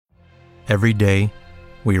Every day,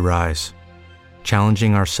 we rise,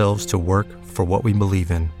 challenging ourselves to work for what we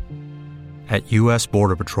believe in. At U.S.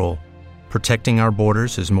 Border Patrol, protecting our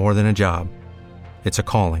borders is more than a job. It's a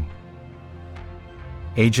calling.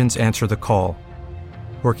 Agents answer the call,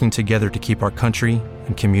 working together to keep our country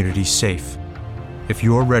and communities safe. If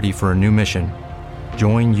you're ready for a new mission,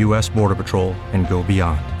 join U.S. Border Patrol and go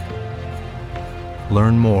beyond.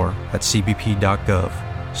 Learn more at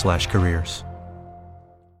cbp.gov/careers.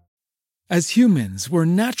 As humans, we're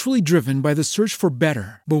naturally driven by the search for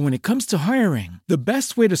better. But when it comes to hiring, the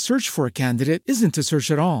best way to search for a candidate isn't to search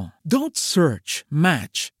at all. Don't search,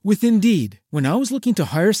 match with Indeed. When I was looking to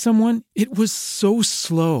hire someone, it was so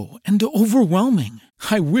slow and overwhelming.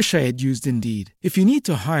 I wish I had used Indeed. If you need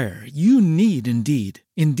to hire, you need Indeed.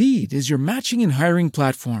 Indeed is your matching and hiring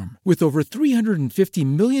platform with over 350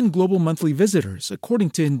 million global monthly visitors,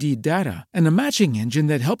 according to Indeed data, and a matching engine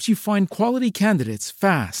that helps you find quality candidates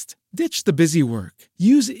fast. Ditch the busy work.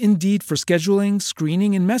 Use Indeed for scheduling,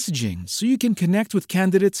 screening, and messaging so you can connect with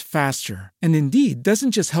candidates faster. And Indeed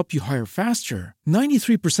doesn't just help you hire faster.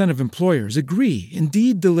 93% of employers agree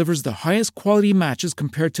Indeed delivers the highest quality matches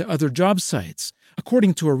compared to other job sites,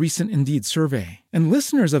 according to a recent Indeed survey. And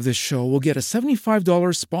listeners of this show will get a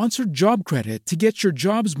 $75 sponsored job credit to get your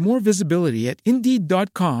jobs more visibility at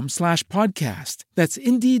Indeed.com/podcast. That's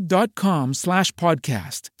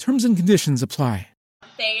Indeed.com/podcast. Terms and conditions apply.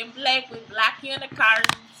 Staying Blake with Black Unicorns.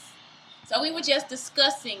 So we were just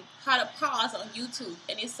discussing how to pause on YouTube,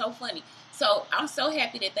 and it's so funny. So I'm so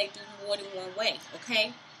happy that they do more than one way,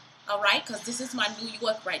 okay? All right, because this is my New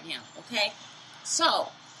York right now, okay?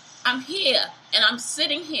 So I'm here, and I'm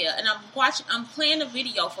sitting here, and I'm playing a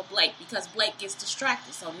video for Blake because Blake gets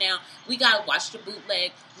distracted. So now we got to watch the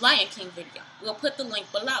bootleg Lion King video. We'll put the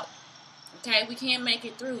link below, okay? We can't make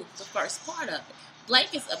it through the first part of it.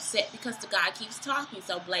 Blake is upset because the guy keeps talking,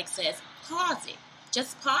 so Blake says, pause it.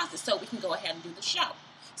 Just pause it so we can go ahead and do the show.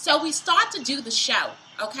 So we start to do the show,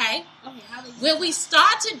 okay? When we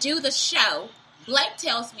start to do the show, Blake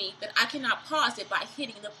tells me that I cannot pause it by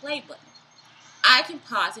hitting the play button. I can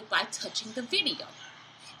pause it by touching the video.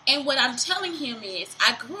 And what I'm telling him is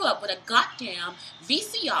I grew up with a goddamn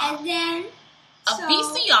VCR. And then?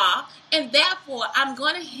 VCR, and therefore I'm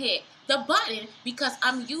going to hit the button because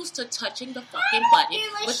I'm used to touching the fucking button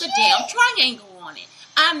with the damn triangle on it.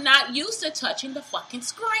 I'm not used to touching the fucking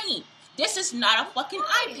screen. This is not a fucking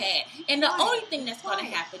iPad. And the only thing that's going to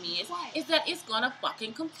happen is that it's going to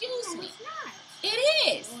fucking confuse me. It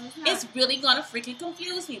is. It's really going to freaking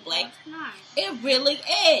confuse me, Blake. No, it's not. It really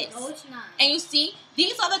is. No, it's not. And you see,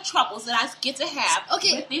 these are the troubles that I get to have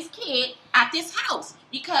with this kid at this house.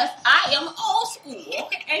 Because I am old school.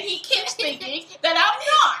 And he keeps thinking that I'm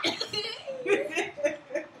not.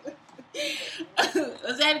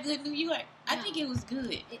 Was that a good New York? I think it was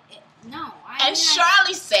good. No. And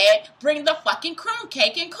Charlie said, bring the fucking crumb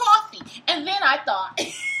cake and coffee. And then I thought...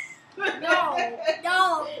 No,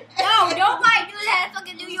 nobody do that in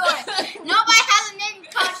fucking New York. Nobody has a name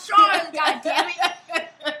called Charlie, goddammit.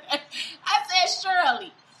 I said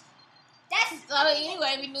Shirley. So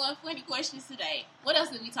anyway, we're doing 20 questions today. What else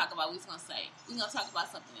did we talk about? We was going to say. We're going to talk about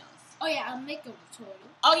something else. Oh yeah, a makeup tutorial.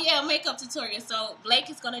 Oh yeah, a makeup tutorial. So Blake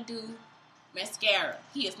is going to do mascara.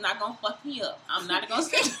 He is not going to fuck me up. I'm not going to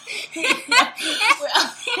say with all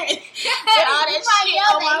that shit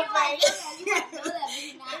on my face.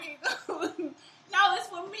 No, it's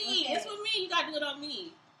for me. Okay. It's for me. You got to do it on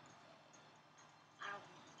me.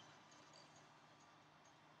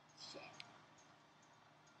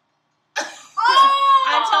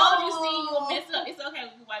 I told you, see, you will mess up. It's okay. We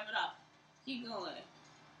can wipe it off. Keep going.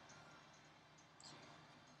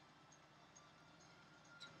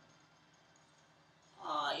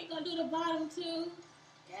 Oh, you going to do the bottom too?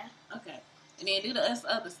 Yeah. Okay. And then do the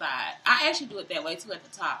other side. I actually do it that way too at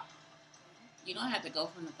the top. You don't have to go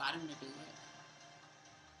from the bottom to do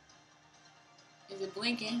it. Is it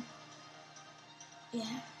blinking?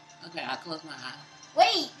 Yeah. Okay, I'll close my eye.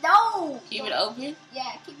 Wait, no. Keep it open?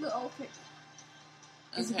 Yeah, keep it open.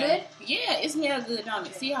 Okay. Is it good? Yeah, it smells good, don't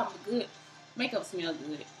it? See how good makeup smells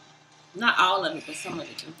good. Not all of it, but some of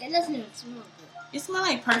it too. It doesn't even smell good. It smells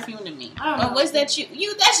like perfume to me. I don't know. What's that?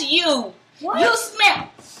 You? That's you. What? You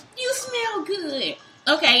smell good.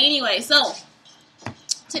 Okay. Anyway, so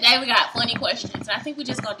today we got funny questions. I think we're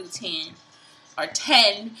just gonna do 10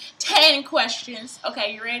 questions.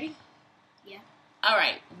 Okay, you ready? Yeah. All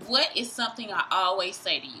right. What is something I always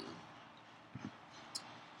say to you?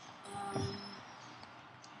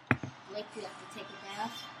 Blake, you have to take a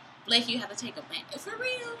bath. Blake, you have to take a bath. For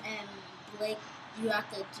real? And Blake, you have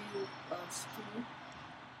to do school.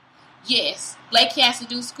 Yes, Blake has to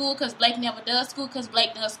do school because Blake never does school because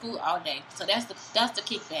Blake does school all day. So that's the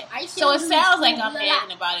kickback. So it sounds like I'm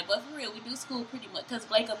nagging about it, but for real, we do school pretty much because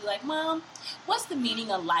Blake will be like, "Mom, what's the meaning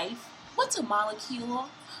of life? What's a molecule?"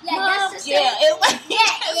 Yeah, Mom, that's the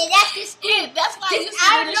that's the school. That's why I used to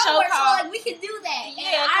out do of the show nowhere, called. so like we can do that.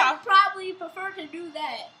 Yeah, I probably prefer to do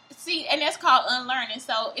that. See, and that's called unlearning.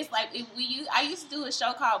 So it's like I used to do a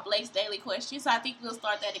show called Blake's Daily Questions. So I think we'll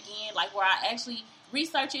start that again, like where I actually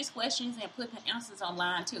research his questions and put the answers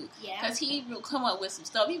online too. Yeah. Because he will come up with some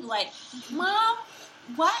stuff. He be like, "Mom,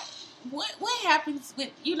 what happens with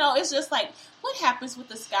It's just like what happens with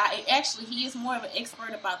the sky." And actually, he is more of an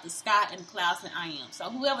expert about the sky and clouds than I am. So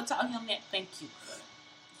whoever taught him that, thank you.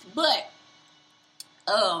 But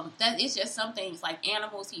that is just some things like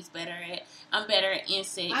animals. He's better at. I'm better at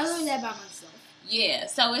insects. I learned that by myself. Yeah,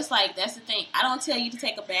 so it's like that's the thing. I don't tell you to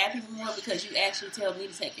take a bath anymore because you actually tell me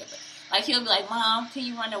to take a bath. Like he'll be like, "Mom, can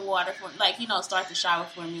you run the water for start the shower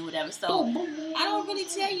for me or whatever." So I don't really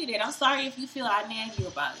tell you that. I'm sorry if you feel I nag you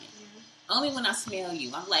about it. Only when I smell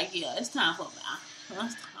you, I'm like, "Yeah, it's time for a bath.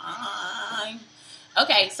 It's time."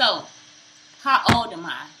 Okay, so how old am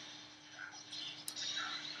I?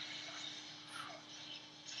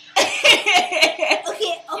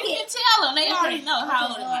 Okay. You can tell them. They already know how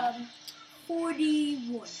old am I.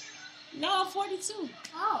 41. No, I'm 42.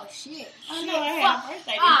 Oh shit! I know I had a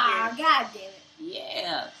birthday this year. God damn it!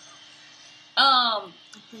 Yeah.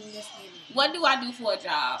 What do I do for a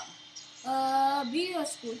job? Be a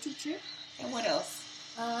school teacher. And what else?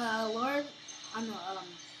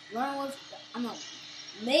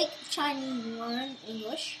 Make Chinese learn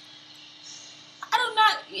English. I do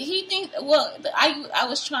not. He thinks. Well, I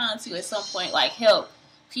was trying to at some point like help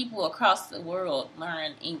people across the world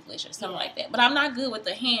learn English or something like that. But I'm not good with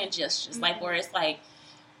the hand gestures, like where it's like,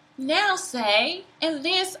 now say, and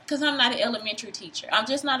this, because I'm not an elementary teacher. I'm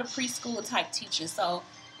just not a preschool type teacher, so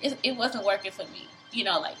it wasn't working for me.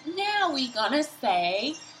 Like, now we gonna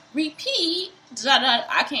say, repeat, da-da.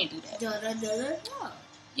 I can't do that. Da-da-da-da.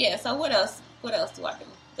 Yeah, so what else? What else do I do?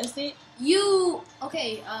 That's it?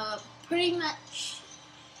 Pretty much,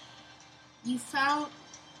 you find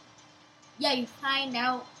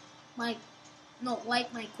out, my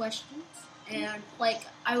questions, and,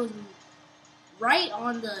 I was right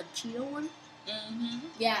on the cheetah one. Mm-hmm.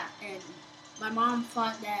 Yeah, and my mom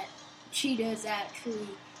thought that cheetahs actually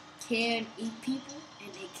can eat people,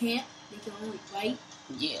 and they can't. They can only bite.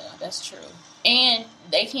 Yeah, that's true. And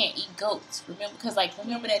they can't eat goats.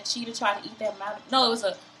 Remember that cheetah tried to eat that mountain? No, it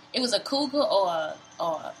was a cougar or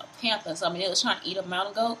a panther or something. It was trying to eat a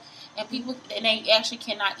mountain goat. And they actually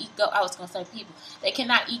cannot eat goat. I was going to say people. They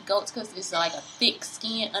cannot eat goats because it's like a thick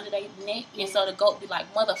skin under their neck. And so the goat be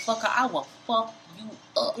like, "Motherfucker, I will fuck you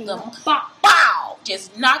up." Bow!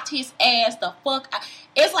 Just knocked his ass the fuck out.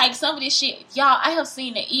 It's like some of this shit. Y'all, I have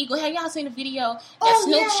seen the eagle. Have y'all seen the video that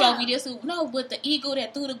Snoop showed me this? No, but the eagle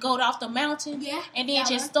that threw the goat off the mountain. Yeah. And then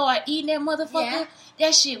just started eating that motherfucker. Yeah.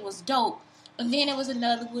 That shit was dope. And then there was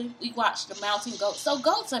another one. We watched the mountain goat. So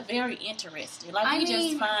goats are very interesting. We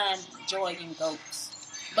just find joy in goats.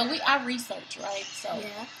 But I research, right? So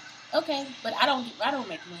yeah. Okay, but I don't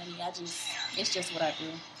make money. It's just what I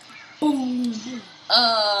do. Boom.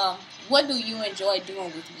 What do you enjoy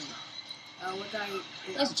doing with me?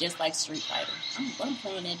 That's just like Street Fighter. I'm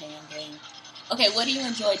playing that damn game. Okay, what do you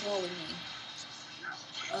enjoy doing with me?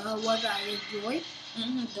 What I enjoy?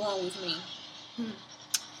 Doing with me.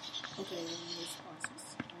 Okay, let me just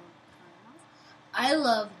process. I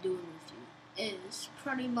love doing with you. It's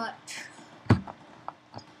pretty much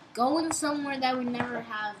going somewhere that we never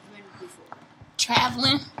have been before.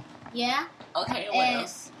 Traveling? Yeah. Okay, and what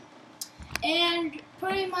else? And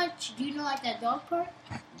pretty much, do you know that dog park?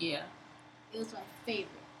 Yeah. It was my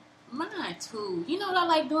favorite. Mine too. You know what I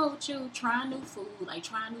like doing with you? Trying new food,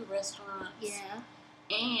 trying new restaurants. Yeah.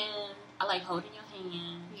 And I like holding your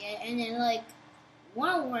hand. Yeah, and then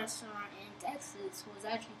one restaurant in Texas was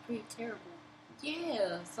actually pretty terrible.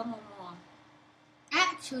 Yeah, some of them are.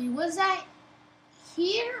 Actually, was that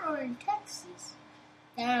here or in Texas?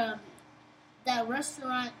 That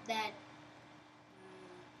restaurant that...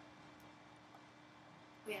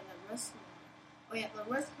 the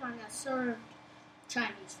restaurant that served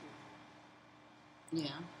Chinese food.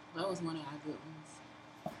 Yeah, that was one of our good ones.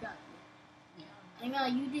 Yeah. I know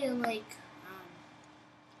you did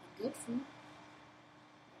good food.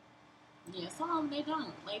 Yeah, some of them they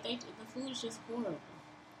don't. The food is just horrible.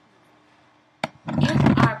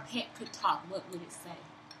 If our pet could talk, what would it say?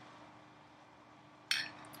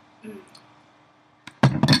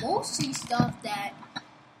 Mostly stuff that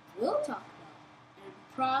we'll talk about. And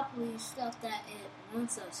probably stuff that it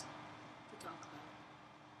wants us to talk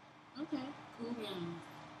Okay, cool beans.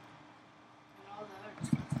 And all the other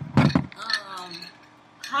stuff.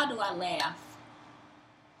 How do I laugh?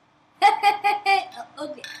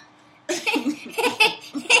 Okay.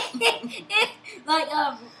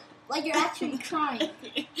 like you're actually crying.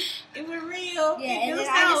 It was real. Yeah, it and then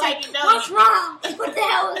sound I like just it like, does. what's wrong? What the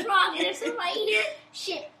hell is wrong? And there's somebody here.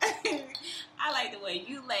 Shit. I like the way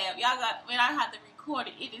you laugh. Y'all got when I have to record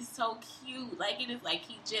it. It is so cute. Like it is like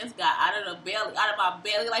he just got out of my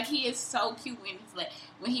belly. Like he is so cute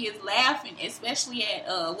when he is laughing, especially at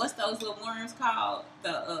what's those little worms called?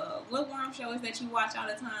 The what worm show is that you watch all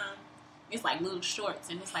the time? It's like little shorts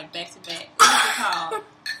and it's like back to back. What is it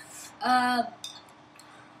called?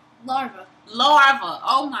 Larva.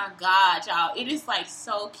 Oh my God, y'all. It is like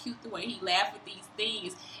so cute the way he laughs with these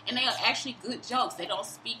things. And they are actually good jokes. They don't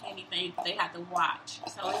speak anything, but they have to watch.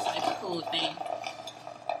 So it's like a cool thing.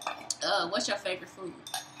 What's your favorite food?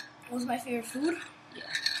 What's my favorite food? Yeah.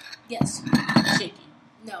 Yes. Chicken.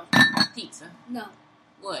 No. Pizza. No.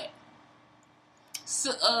 What?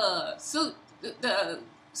 The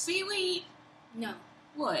seaweed? No.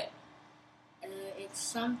 What? It's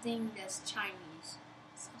something that's Chinese.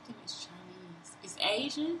 Something is Chinese. It's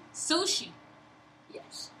Asian? Sushi.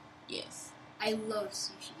 Yes. Yes. I love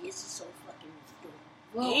sushi. It's just so fucking good.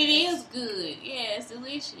 Well, It is good. Yeah, it's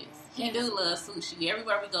delicious. He Yeah. do love sushi.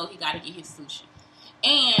 Everywhere we go, he got to get his sushi.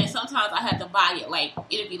 And sometimes I have to buy it. Like,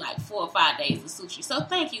 it'll be like 4 or 5 days of sushi. So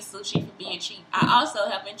thank you, sushi, for being cheap. I also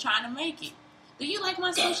have been trying to make it. Do you like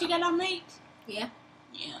my sushi that I make? Yeah.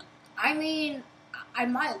 Yeah. I mean, I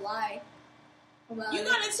might lie about You it.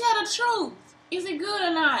 gotta tell the truth. Is it good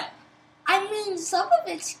or not? I mean, some of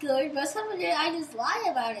it's good, but some of it I just lie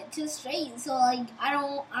about it too straight. So like, I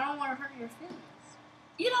don't want to hurt your feelings.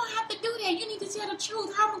 You don't have to do that. You need to tell the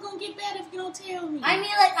truth. How am I gonna get better if you don't tell me? I mean,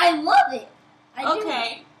 like, I love it. I do.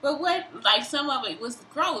 Okay, but what? Like some of it was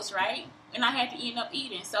gross, right? And I had to end up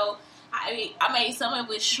eating. So I made some of it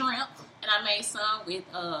with shrimp, and I made some with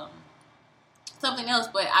something else.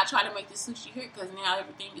 But I try to make the sushi here because now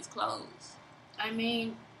everything is closed. I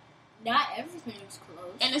mean, not everything's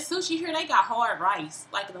closed. And the sushi here, they got hard rice.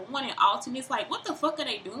 Like the one in Alton, it's like, what the fuck are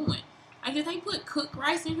they doing? Like, did they put cooked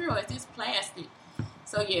rice in here or is this plastic?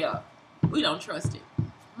 So yeah, we don't trust it.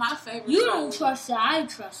 My favorite. You food, don't trust it. I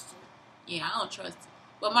trust it. Yeah, I don't trust it.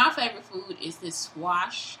 But my favorite food is this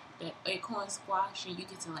squash, that acorn squash, and you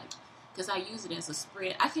get to like, because I use it as a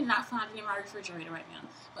spread. I cannot find it in my refrigerator right now.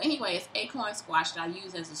 But anyway, it's acorn squash that I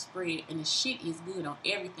use as a spread, and the shit is good on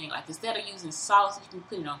everything. Like, instead of using sauce, you can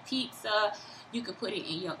put it on pizza. You can put it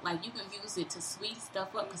in your, like, you can use it to sweeten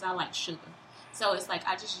stuff up, because I like sugar. So it's like,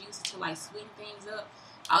 I just use it to, like, sweeten things up.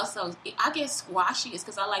 Also, I get squashy. It's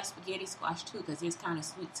because I like spaghetti squash, too, because it's kind of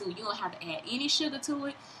sweet, too. You don't have to add any sugar to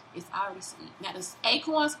it. It's already sweet. Now, the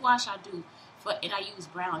acorn squash I do, and I use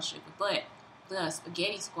brown sugar, but the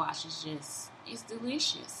spaghetti squash is just, it's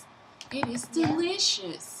delicious. It is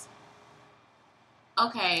delicious.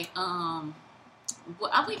 Okay,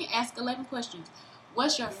 we can ask 11 questions.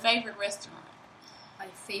 What's your favorite restaurant? My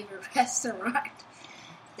favorite restaurant.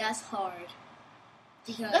 That's hard.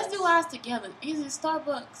 Because Let's do ours together. Is it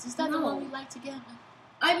Starbucks? Is that the No. one we like together?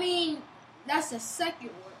 I mean, that's the second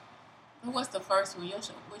one. And what's the first one?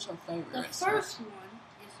 What's your favorite The restaurant? first one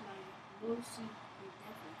is my most secret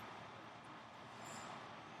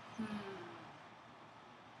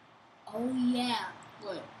Oh yeah,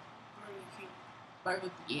 What? Burger King.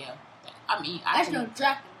 Burger yeah. I mean, That's no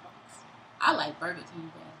Jack in the Box. I like Burger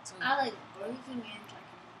King better, too. I like Burger King and Jack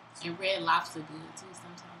in the Box. And Red Lobster good, too,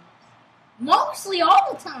 sometimes. Mostly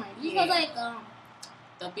all the time. Yeah. Because like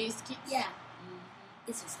The biscuits? yeah, Mm-hmm.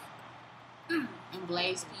 it's just like And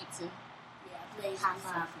Blaze Pizza. yeah, Blaze High Pizza.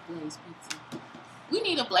 five for Blaze Pizza. We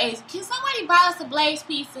need a Blaze. Can somebody buy us a Blaze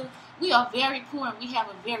Pizza? We are very poor and we have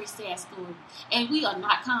a very sad story. And we are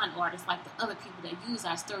not con artists like the other people that use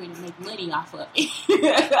our story to make money off of it.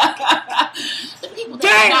 The people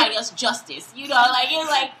that deny us justice. You know, like, it's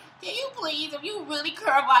like, can you please, if you really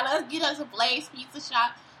care about us, get us a Blaze Pizza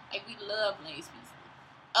shop? Like, we love Blaze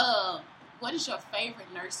Pizza. What is your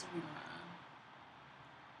favorite nursery rhyme?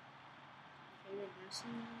 Favorite nursery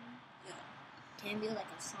rhyme? Yeah. Can it be like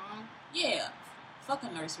a song? Yeah. Fuck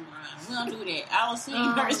a nursery rhyme. We don't do that. I don't sing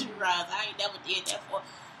nursery rhymes. I ain't never did that for.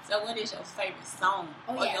 So what is your favorite song?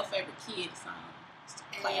 Or your favorite kid song?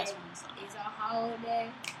 Classroom song. It's a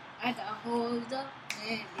holiday. I got hold up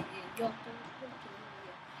and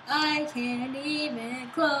I can't even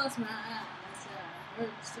close my eyes. I hurt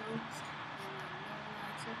so. And I know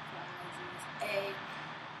my surprises.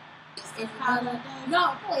 It's holiday.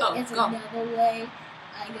 No, wait. Oh, it's go. another way.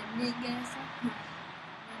 I got niggas.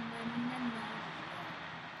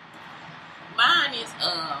 Mine is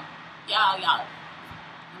Y'all.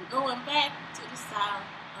 I'm going back to the south.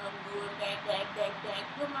 I'm going back.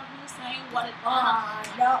 Put my roots saying what it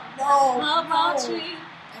No. tree.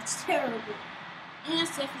 That's terrible. And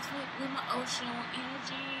surface with my ocean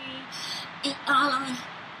energy. And all on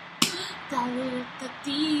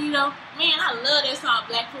Man, I love this song,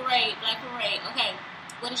 Black Parade. Okay,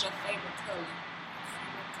 what is your favorite color?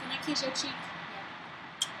 Can I kiss your cheek?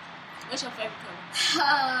 What's your favorite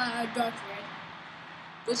color? Dark red.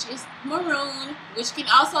 Which is maroon, which can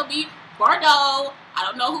also be Bordeaux. I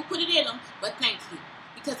don't know who put it in them, but thank you.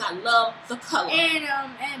 Because I love the color. And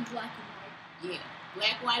black and white. Yeah,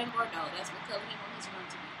 black, white, and Bordeaux. That's what color he wants his room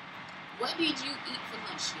to be. What did you eat for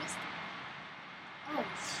lunch yesterday? Oh,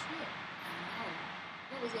 shit. I know.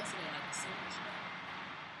 What was yesterday? Like a sandwich, right?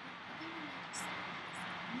 I think we made a sandwich.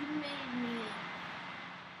 You made me.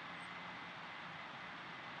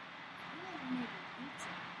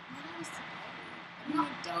 Pizza. No, that was today. I No.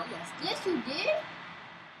 made dough yesterday. Yes, you did?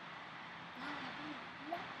 No, I didn't.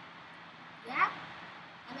 Yeah? I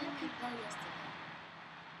didn't make dough yesterday.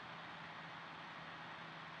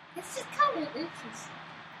 This is kind of interesting.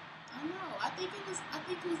 I know. I think it was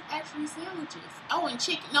actually sandwiches. Oh, and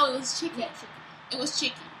chicken. No, it was chicken. Yeah, chicken. It was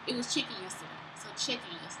chicken. It was chicken yesterday. So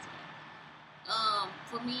chicken yesterday.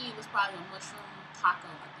 For me, it was probably a mushroom taco,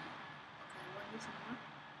 I think. Okay, what do you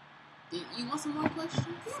want? You want some more questions?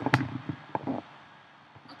 Yeah.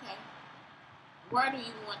 Okay. Where do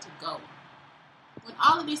you want to go? When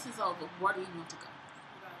all of this is over, where do you want to go?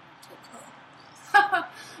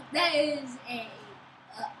 That is a.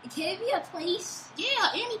 Can it be a place?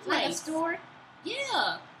 Yeah, any place. Like a store?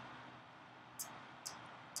 Yeah.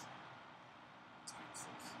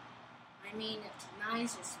 Texas. I mean, it's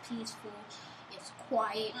nice, it's peaceful, it's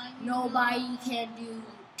quiet. I know. Nobody can do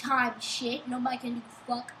time shit. Nobody can do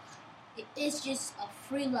fuck. It's just a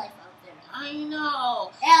free life out there. I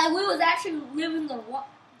know. And we was actually living the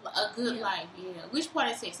A good life, yeah. Which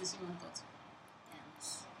part of Texas you want to go to?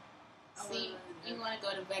 See, you want to go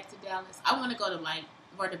back to Dallas? I want to go to like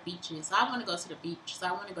where the beach is. I want to go to the beach. So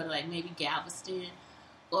I want to go to like maybe Galveston,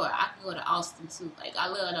 or I can go to Austin too. Like I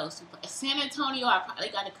love those two places. San Antonio, I probably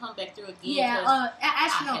got to come back through again. Yeah,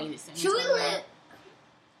 actually, I no. hated San Should we Antonio. live?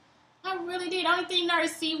 I really did. Only thing there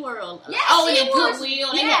is SeaWorld. Yeah, oh, and then SeaWorld's-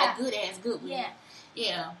 Goodwill. They yeah. got a good ass Goodwill. Yeah.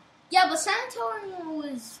 Yeah. Yeah, but San Antonio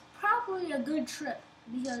was probably a good trip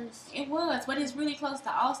because It was, but it's really close to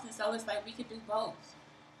Austin, so it's like we could do both.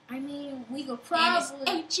 I mean we could And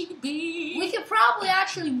probably it's HEB. we could probably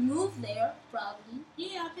actually move there. Probably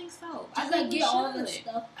Yeah, I think so. I just think like we get all should. this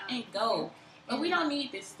stuff out And go. But we don't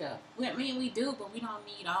need this stuff. I mean, we do, but we don't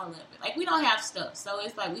need all of it. Like, we don't have stuff, so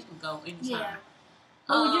it's like we can go anytime. Yeah.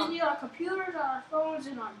 But we just need our computers, our phones,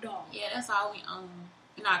 and our dog. Yeah, that's all we own.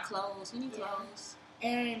 And our clothes. We need Yeah. clothes.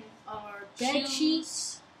 And our bed Shoes.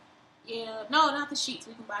 sheets. Yeah. No, not the sheets.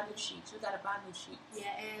 We can buy new sheets. We gotta buy new sheets.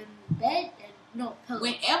 Yeah, and bed and no pillows.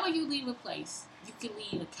 Whenever you leave a place, you can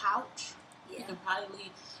leave a couch. You Yeah. can probably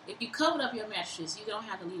leave. If you covered up your mattresses, you don't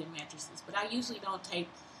have to leave the mattresses. But I usually don't take.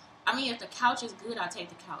 I mean, if the couch is good, I'll take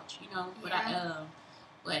the couch. You know. But Yeah.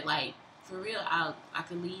 but like for real, I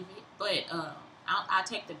can leave it. But I'll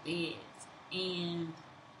take the beds, and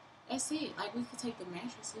that's it. Like we could take the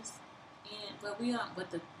mattresses, but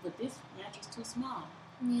this mattress too small.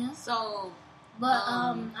 Yeah. So. But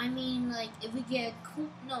I mean, like if we get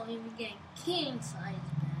king size bed.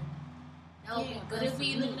 That would be Yeah, but good if for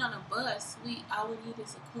we me. living on a bus, all we need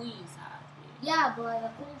is a queen size bed. Yeah, but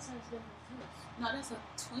a queen size bed is this. No, that's a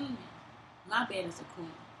twin. My bed is a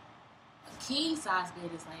queen. A king size bed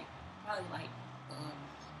is like probably like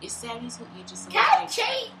it's 72 inches. So Can it's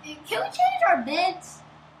we change our beds,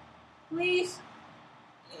 please?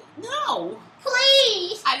 No,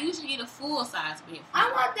 Please. I usually get a full size bed.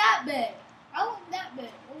 I want that bed. I want that bed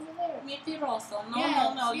over there. Mentiroso. No,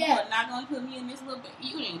 Yes, no. You yes. are not gonna put me in this little bed.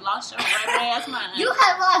 You ain't lost your rabbit ass mind. You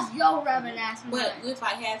have lost your rabbit ass mind. But if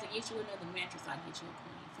I had to get you another mattress, I'd get you a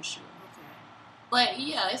queen for sure. Okay. But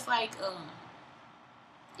yeah, it's like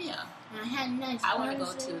yeah. And I had nice. I want to go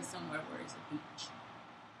furniture. to somewhere where it's a beach.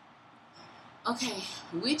 Okay,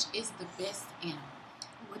 which is the best animal?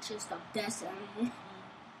 Which is the best animal?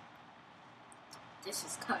 This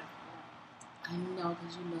is kind of hard. I know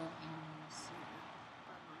because you love animals.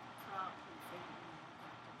 But my probably favorite would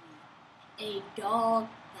have to be a dog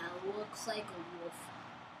that looks like a wolf.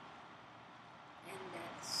 And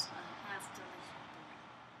that's half German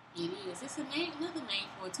Shepherd. It is. It's another name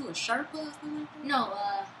for it too. A Sherpa or something like that? No,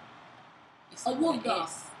 It's a something wolf with dog.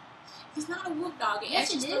 S. It's not a wolf dog. It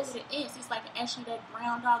Yes, actually it starts is. with an S. It's like actually that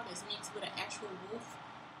brown dog that's mixed with an actual wolf.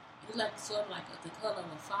 It's like sort of like the color of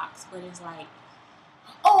a fox, but it's like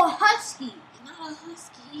Oh, a husky. It's not a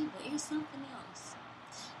husky either. It's something else.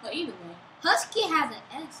 But either way. Husky has an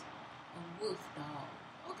S. A wolf dog.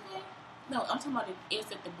 Okay. No, I'm talking about the S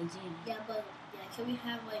at the beginning. Yeah, but can we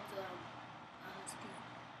have like a husky?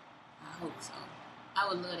 I hope so. I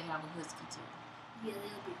would love to have a husky too. Yeah,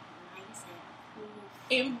 it'll be nice and cool.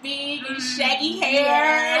 And big and shaggy hair.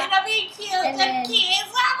 Yeah. It'll be cute. And The then-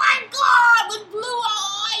 kids. Oh my God. With blue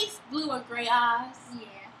eyes. Blue or gray eyes. Yeah.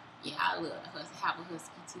 Yeah, I love to have a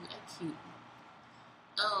husky too. They're cute.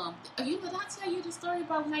 Did I tell you the story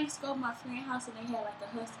about when I used to go to my friend's house and they had like a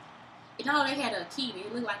husky? You know, they had a kitty.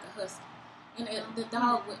 It looked like a husky. And the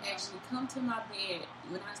dog would actually come to my bed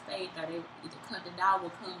when I stayed there. The dog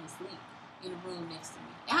would come and sleep in the room next to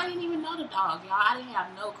me. And I didn't even know the dog, y'all. I didn't have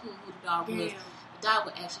no clue who the dog was. Damn. The dog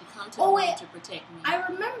would actually come to the room to protect me. I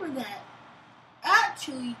remember that.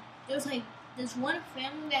 Actually, there was like this one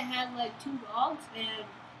family that had like 2 dogs, and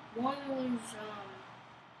one was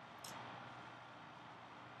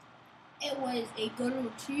it was a golden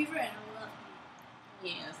retriever and a lusky.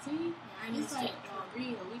 Yeah, see? I It's just like for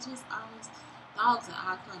real. We just always, dogs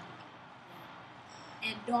are our company.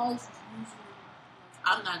 And dogs is usually.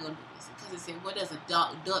 I'm not going to do this because it said, what does a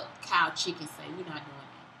duck, cow, chicken say? We're not doing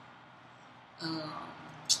that.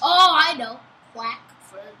 Oh, I know. Quack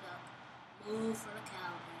for the duck, moo for the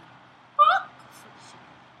cow, and quack for the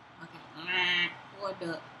chicken. Okay. For a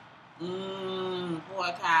duck. For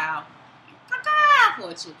a cow. Caw for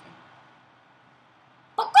a chicken.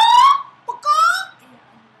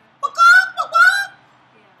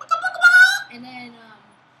 And then,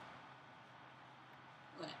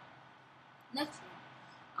 What? next one.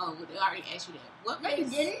 Oh, well, they already asked you that. What No, you makes,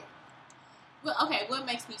 didn't. Well, okay, what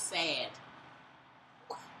makes me sad?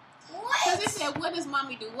 Because What? it said, what does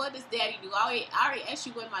mommy do? What does daddy do? I already asked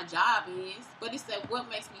you what my job is, but it said, what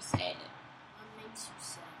makes me sad? What makes you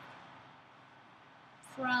sad?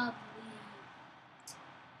 Probably,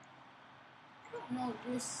 I don't know,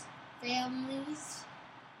 just families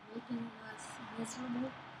making us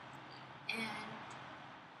miserable, and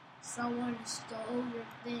someone stole your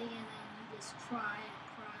thing, and then you just cry and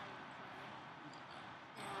cry and cry,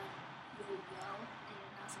 and you'll yell, and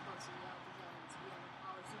you're not supposed to yell because we have a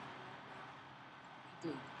policy right now.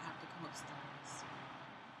 Dude, I have to come upstairs.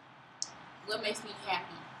 What makes me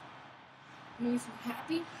happy? Makes you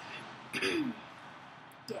happy?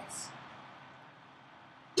 Yes.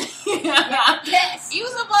 Yes. You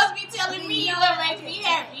supposed to be telling me No, what makes me okay.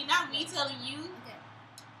 happy, not me telling you. Okay.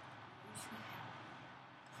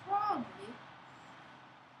 Probably.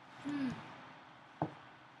 Can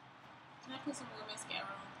I put some more mascara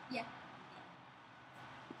on? Yeah. Okay.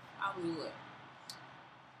 Probably would.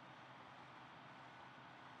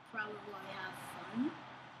 Probably want to have fun.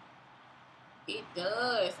 It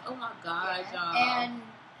does. Oh my God, Yeah. y'all.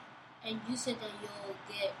 And you said that you'll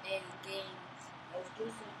get a game of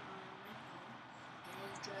just like on my phone, and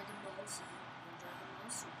it's Dragon Ball Z and Dragon Ball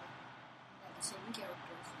Super. Like the same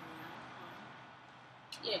characters.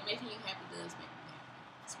 Yeah, making you happy does make me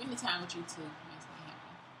happy. Spending time with you too makes me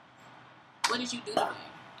happy. What did you do today?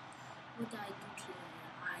 What did I do today?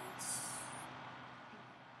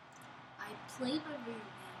 I played my video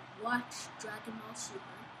game, watched Dragon Ball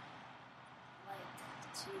Super, like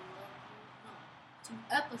to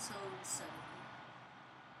episode 7.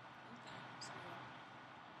 Okay. So,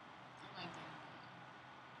 I like that.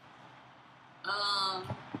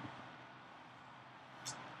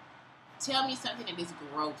 Tell me something that is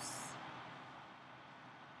gross.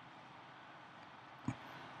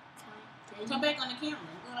 Come back on the camera.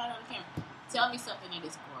 Go out on the camera. Tell me something that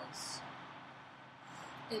is gross.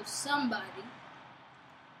 if somebody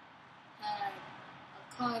had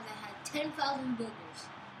a car that had 10,000 boogers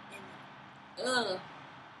in it. Ugh. Yeah,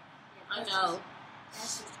 I that's know.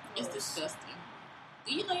 That's just It's gross. disgusting.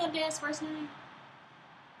 Do you know your dad's first name?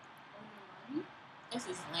 Oh, That's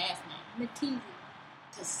his last name. Mativi.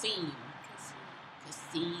 Kassim.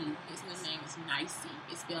 Kassim. His middle name is Nicey.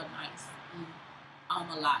 It's spelled nice.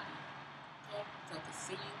 Omalati. Okay? So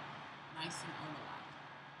Kassim, Nicey, Omalati.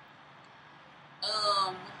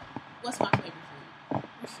 What's my favorite food?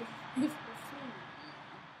 What's your favorite food?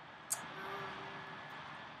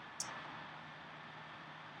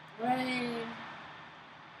 Bread.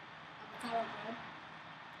 Avocado bread.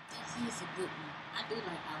 He's a good one. I do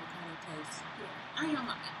like avocado toast.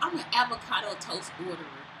 I'm an avocado toast orderer.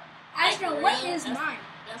 Actually, Like, what real, is mine?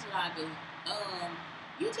 That's what I do.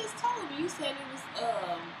 You just told me. You said it was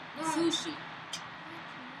sushi.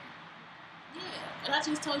 Yeah, and I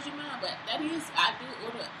just told you mine, but that is I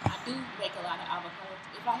do make a lot of avocado.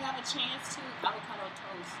 If I have a chance to avocado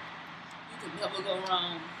toast, you can never go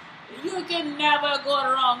wrong You can never go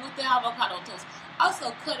wrong with the avocado toast.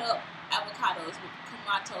 Also, cut up avocados with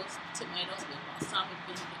tomatoes, with balsamic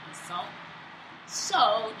vinegar and salt.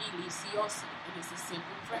 So delicioso. And it's a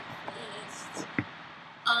simple breakfast.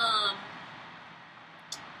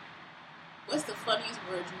 What's the funniest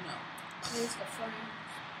word you know? What is the funniest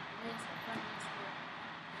word?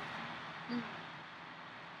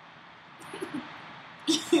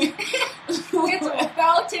 It's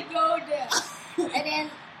about to go down. And then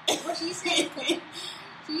what she said,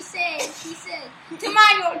 to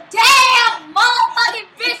mind your damn motherfucking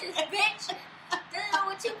business, bitch. Doesn't know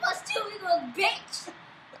what 2 + 2 equals, bitch.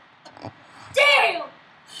 Damn.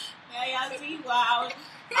 Now y'all see why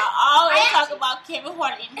I always talk about Kevin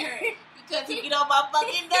Hart in here because he get on my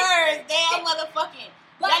fucking nerves. Damn motherfucking.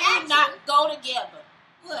 That do not go together.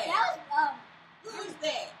 What? That was Who's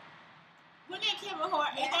that? When that Kevin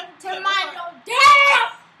Hart? to mind your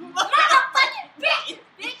damn motherfucking business,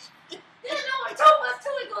 bitch. Doesn't know what 2 + 2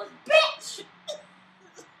 equals, bitch.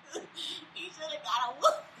 He should have got a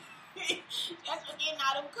whoop. That's for getting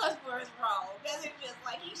all them cuss words wrong. That's just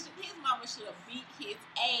like his mama should have beat his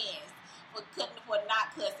ass for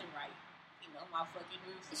not cussing right. You know, my fucking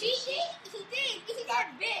roots. He did. He said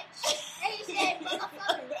bitch. And he said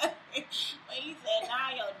motherfucker. But he said, nah,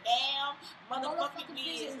 your damn motherfucking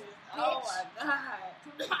business. Oh my God.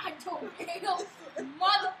 I told you,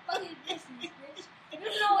 motherfucking business, bitch. You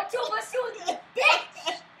know what 2 + 2 is, bitch.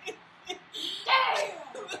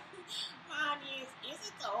 Damn. Mine is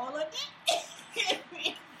it the holiday?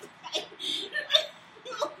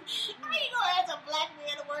 How you gonna ask a black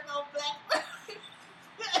man to work on black man?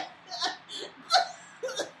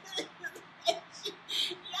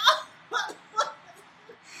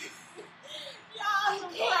 Y'all some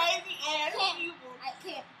crazy ass people. I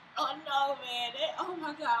can't. Oh no, man. Oh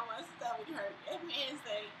my God, my stomach hurt. That man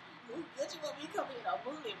say, "What you gonna be coming in on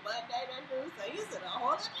Bully Monday?" That dude say, "You said a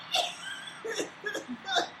holiday."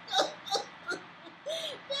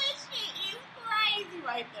 That shit is crazy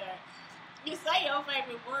right there. You say your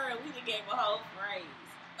favorite word, we done gave a whole phrase.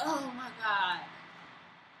 Oh my God.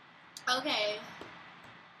 Okay.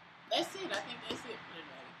 That's it. I think that's it for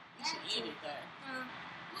today. We should end it there.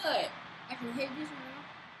 What? I can hit this one.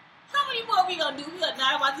 How many more we gonna do? We are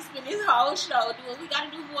not about to spend this whole show doing. We gotta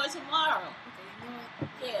do more tomorrow. Okay, you know what?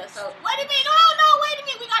 Yeah, so wait a minute. Oh no, wait a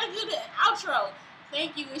minute. We gotta do the outro.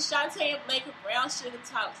 Thank you. It's Shantae and Blake of Brown Sugar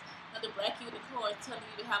Talks. Another Black Unicorn telling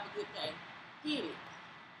you to have a good day. Hit it.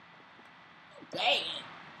 Bad.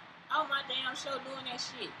 Oh my damn show doing that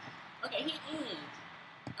shit. Okay, hit end.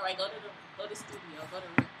 Alright, go to the studio. Go to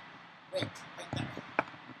Rick. Right there.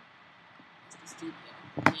 That's the studio.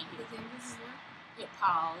 Hit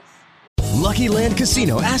pause. Lucky Land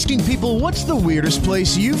Casino, asking people, what's the weirdest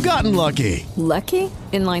place you've gotten lucky? Lucky?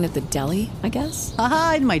 In line at the deli, I guess?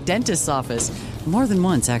 Aha, in my dentist's office. More than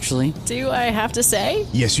once, actually. Do I have to say?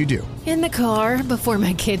 Yes, you do. In the car before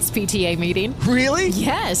my kids' PTA meeting. Really?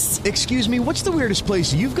 Yes. Excuse me, what's the weirdest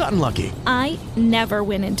place you've gotten lucky? I never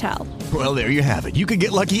win and tell. Well, there you have it. You can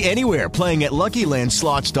get lucky anywhere, playing at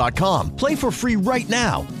LuckyLandSlots.com. Play for free right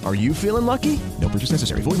now. Are you feeling lucky? No purchase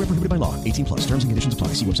necessary. Void where prohibited by law. 18+. Terms and conditions apply.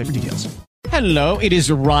 See website for details. Hello, it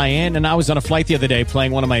is Ryan, and I was on a flight the other day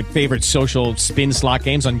playing one of my favorite social spin slot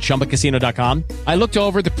games on ChumbaCasino.com. I looked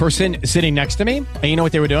over the person sitting next to me, and you know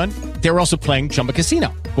what they were doing? They were also playing Chumba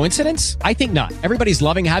Casino. Coincidence? I think not. Everybody's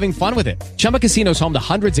loving having fun with it. Chumba Casino is home to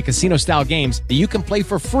hundreds of casino-style games that you can play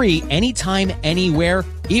for free anytime, anywhere,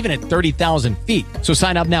 even at 30,000 feet. So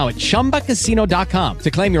sign up now at ChumbaCasino.com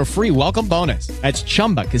to claim your free welcome bonus. That's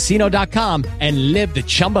ChumbaCasino.com and live the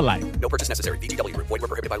Chumba life. No purchase necessary. VGW. Void where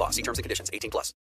prohibited by law. See terms and conditions. 18+.